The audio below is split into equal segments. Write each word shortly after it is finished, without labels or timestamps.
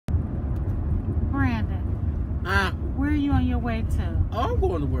your way to? Oh, I'm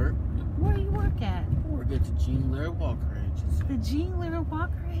going to work. Where do you work at? I work at the laird-walker agency. The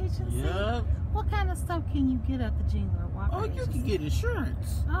laird-walker agency? Yeah. What kind of stuff can you get at the laird-walker agency? Oh, you can get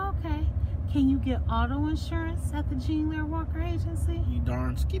insurance. Okay. Can you get auto insurance at the laird-walker agency? You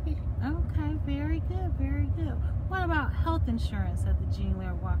darn skippy. Okay, very good, very good. What about health insurance at the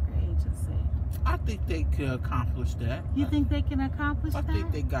laird-walker agency? I think they could accomplish that. You think they can accomplish that? I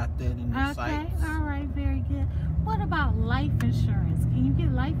think they got that in their sights. Okay, all right, very good. What about life insurance? Can you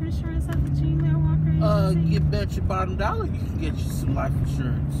get life insurance at the laird-walker agency? You bet your bottom dollar you can get you some life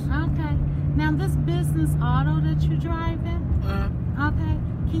insurance. Okay. Now, this business auto that you're driving, okay,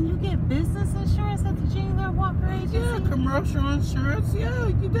 can you get business insurance at the laird-walker agency? Yeah, commercial insurance. Yeah,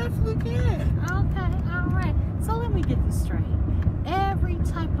 you definitely can. Okay, all right. So let me get this straight. Every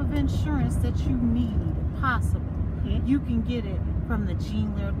type of insurance that you need possible, you can get it from the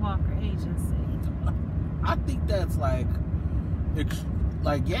laird-walker agency. I think that's like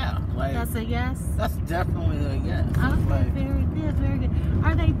yeah, like That's a yes? that's definitely a yes. Okay, Like, very good, very good.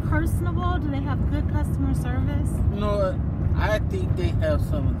 Are they personable? Do they have good customer service? you know what? I think they have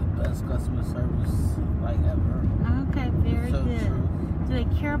some of the best customer service like ever. Okay, very So good. true. Do they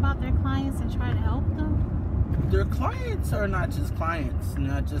care about their clients and try to help them? Their clients are not just clients,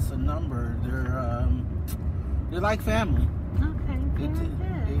 not just a number. They're like family. Okay, very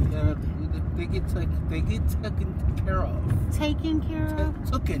good. They get taken care of. Taken care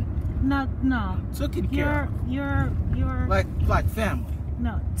of? Taken. No. Taken care of. You're Like family.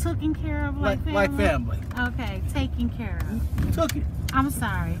 no, taken care of like family? Like family. Okay, taken care of. Took it. I'm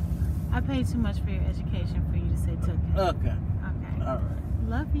sorry. I paid too much for your education for you to say took it. Okay. Okay. All right.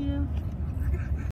 Love you.